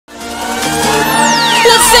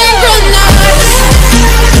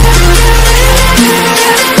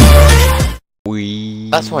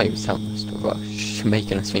That's why he was telling us to rush,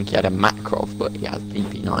 making us think he had a Makrov, but he had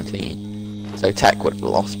PP19. So Tech would have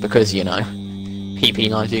lost because, you know,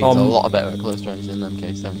 PP19 is a lot better at close range than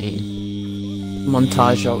MK17.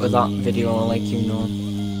 Montage out of that video, I'll let you know.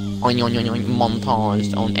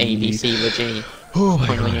 Montaged on ABC Regime. Oh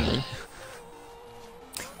my god.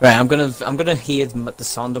 Right, I'm gonna hear the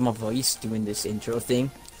sound of my voice doing this intro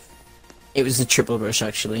thing. It was a triple rush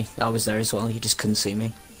actually. I was there as well. You just couldn't see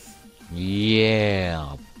me.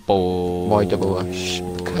 Yeah, boy. Why double rush?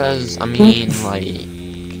 Because I mean, like,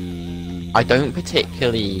 I don't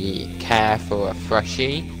particularly care for a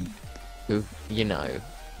freshie who, you know,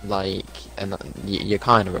 like, and you're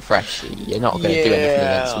kind of a freshie. You're not gonna do anything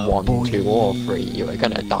against 1, 2, or 3. You're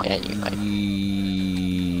gonna die anyway.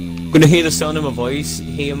 I'm gonna hear the sound of my voice,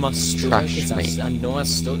 hear my stutter, Trash 'cause me. I know I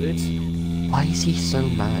stuttered. Why is he so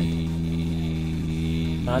mad?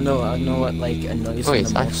 I know what like annoys me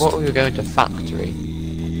Boys, the I most. thought we were going to factory.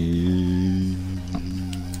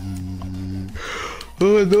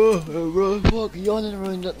 Oh no, fuck, yawning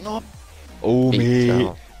around it, no. Oh Beats mate,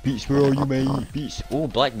 out. Beats, where are you mate? Beats. Oh,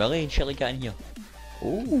 Black Millie and Shelly got in here.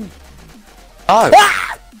 Oh. Oh!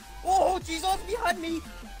 Ah! Oh, Jesus, behind me!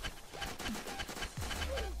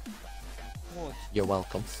 You're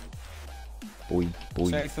welcome. Boy.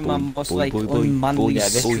 Sorry for my most like unmanly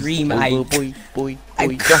scream. I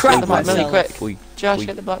Josh, crap get the Black Millie myself. quick. Josh,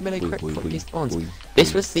 get the Black Millie quick. Fuck these spawns. boy.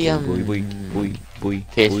 This was the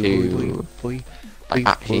tier 2. I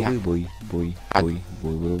actually have.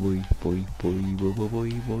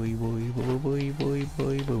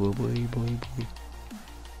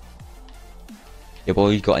 Your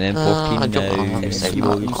boy's got an M14 I don't know how now. to say Your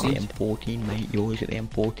boy's got that. an M14, mate. Your boy's got the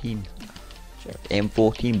M14.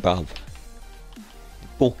 M14, bruv.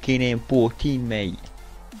 Fucking M14, mate.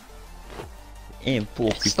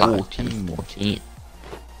 M14. 14.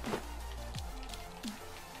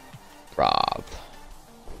 Bruv.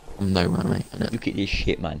 I'm nowhere, mate. I know. Look at this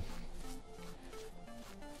shit, man.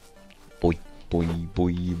 Boy. Son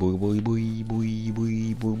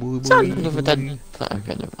of a dead.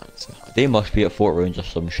 Okay, never mind. They must be at 4 rounds or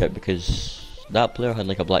some shit because that player had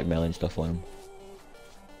like a black melon stuff on him.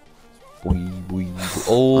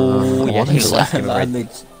 Oh, yes, what is please that? give me a red.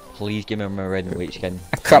 Please give me my red and white skin.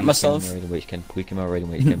 I crap Please myself. give me my red and white skin. Please give me my red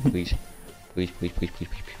and white skin, please. Please.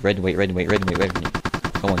 Red and white.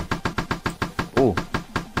 Come on. Oh,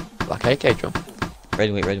 Like AK drum. red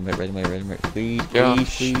and white.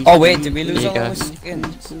 Please. Oh wait, did we lose Here you all go. our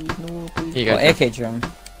skins? Here you Oh, go. AK drum.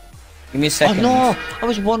 Give me a Oh second. no! I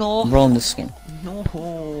was one off! I'm rolling the skin.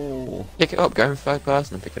 No! Pick it up, go in third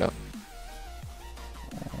person and pick it up.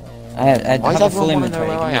 I Why have does a everyone full want to know inventory.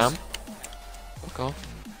 where I give me a am? Fuck off.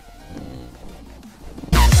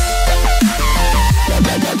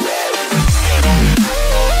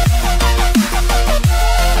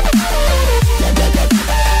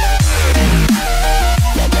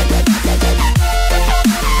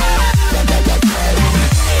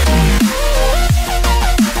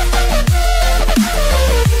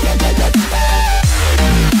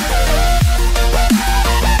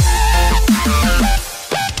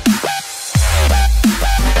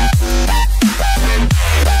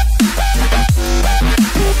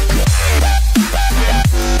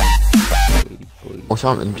 Also,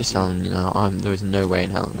 I'm just telling you now, there is no way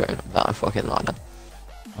in hell I'm going up that fucking ladder.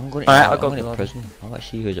 I'm going Alright, to I'll go to prison. I'll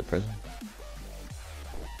actually see who's at prison.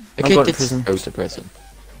 The I'm kid going to did prison. go to prison.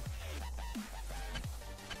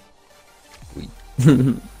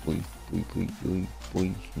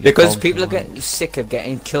 Because people are getting sick of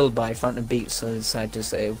getting killed by Phantom Beats, so they decide to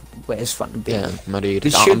say, where's Phantom Beat? Yeah, my dude.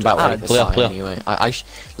 They I'm should about ready add- to Player, sign player. anyway.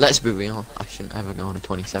 Let's be real, I shouldn't ever go on a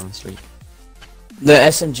 27th Street. The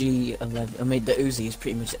SMG 11, I mean the Uzi is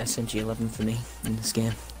pretty much SMG 11 for me in this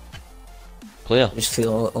game. Player. I just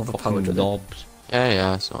feel overpowered Fucking with it. knobs.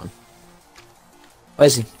 Yeah, that's fine.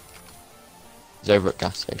 Where's he? He's over at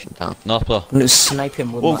gas station town. No, player. I'm gonna snipe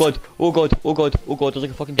him with Oh my... god, there's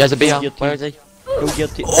like a fucking... There's a BL, gear where team. is he? Full gear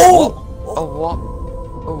team. Oh! Oh, what?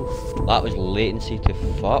 Oh, That was latency to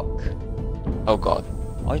fuck. oh god.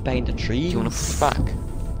 I was behind the tree. Do you want to push back?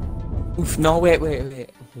 Oof, no, wait.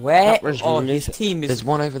 Where? That was Oh, really- his team is... There's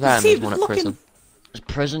one over there and His there's one team at is prison. There's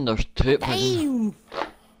prison, there's two at prison. Damn!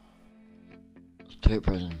 There's two at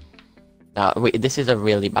prison. Wait, this is a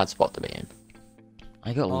really bad spot to be in.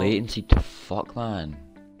 I got Oh. latency to fuck, man.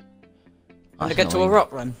 I'm gonna That's get to a annoying.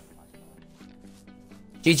 rock run.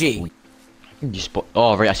 GG. I can just spot.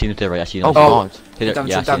 Oh, right, I see them there, right, I see them. Oh god. Down,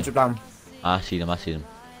 Yeah, I see them. down. I see them.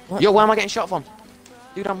 Yo, where am I getting shot from?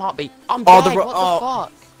 Dude, I'm heartbeat. I'm Oh, dead, the what the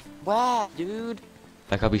fuck? Where, dude?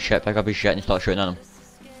 Pick up his shit and start shooting at him.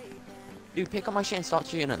 Dude, pick up my shit and start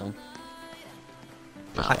shooting at them.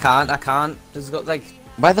 I can't. There's got like...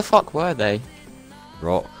 Where the fuck were they?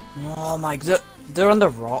 Rock. Oh my god, they're on the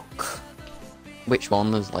rock. Which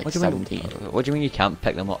one? There's like What do you 17. mean? What do you mean you can't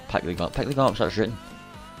pick them up? Pick the gun. Pick the gun up. Start shooting.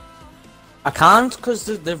 I can't because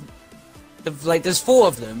they've like there's 4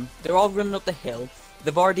 of them. They're all running up the hill.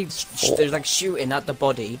 They've already they're like shooting at the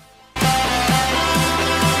body.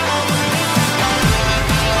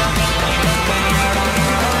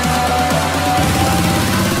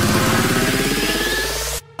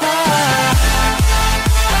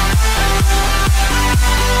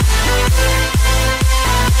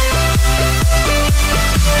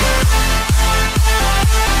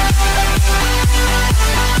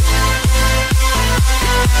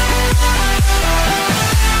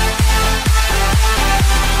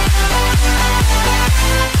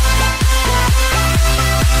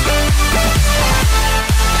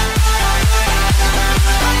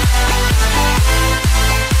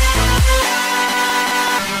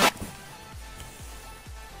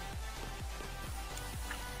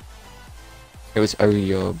 It was Oh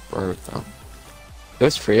Your Bro though. There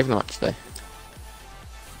was 3 of them actually.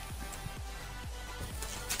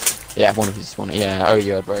 Yeah, one of his spawner. Yeah, Oh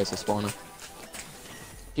Your Bro is a spawner.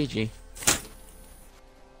 GG.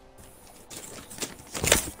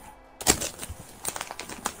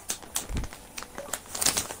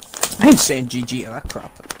 I ain't saying GG to that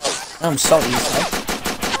crap. I'm salty as hell.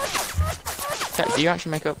 Teqs, do you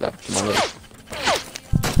actually make up that to my list?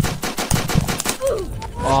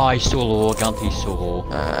 Oh, he's so low. Ganthy's so low.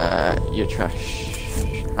 You're trash.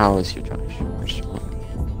 How is your trash?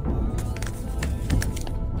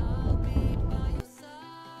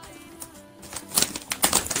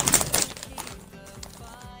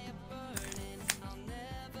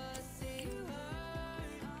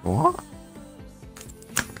 What?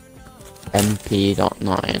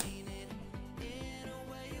 MP.9.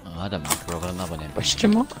 Oh, I don't know, bro. I don't have an MP.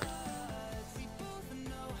 Question mark?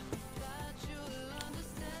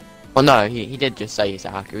 Well, no, he did just say he's a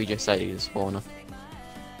hacker. He just said he was a spawner.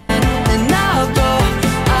 And I'll go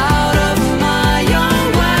out of my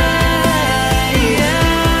own way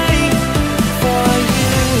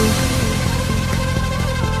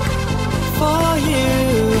for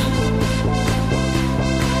you.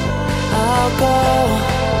 I'll go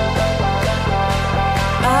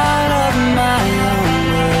out of my own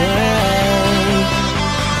way.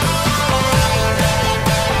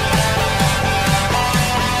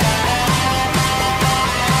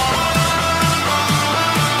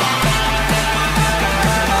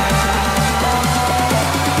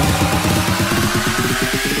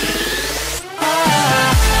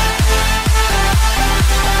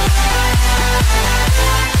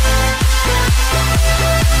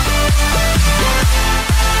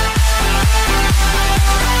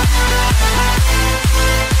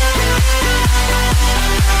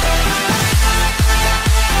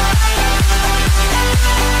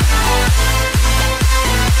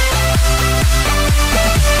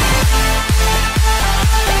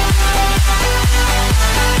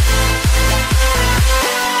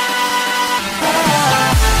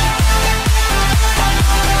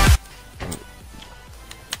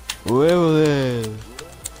 Well then,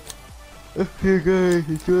 if you guys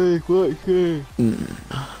enjoy watching,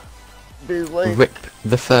 be like, Rip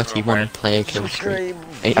the 31 player kill streak.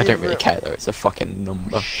 subscribe, I don't really care though, it's a fucking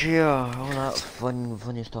number. share, all that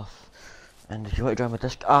funny stuff. And if you want to join my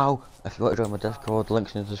Discord, if you want to join my Discord,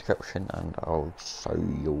 links in the description, and I'll see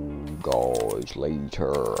you guys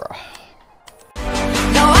later.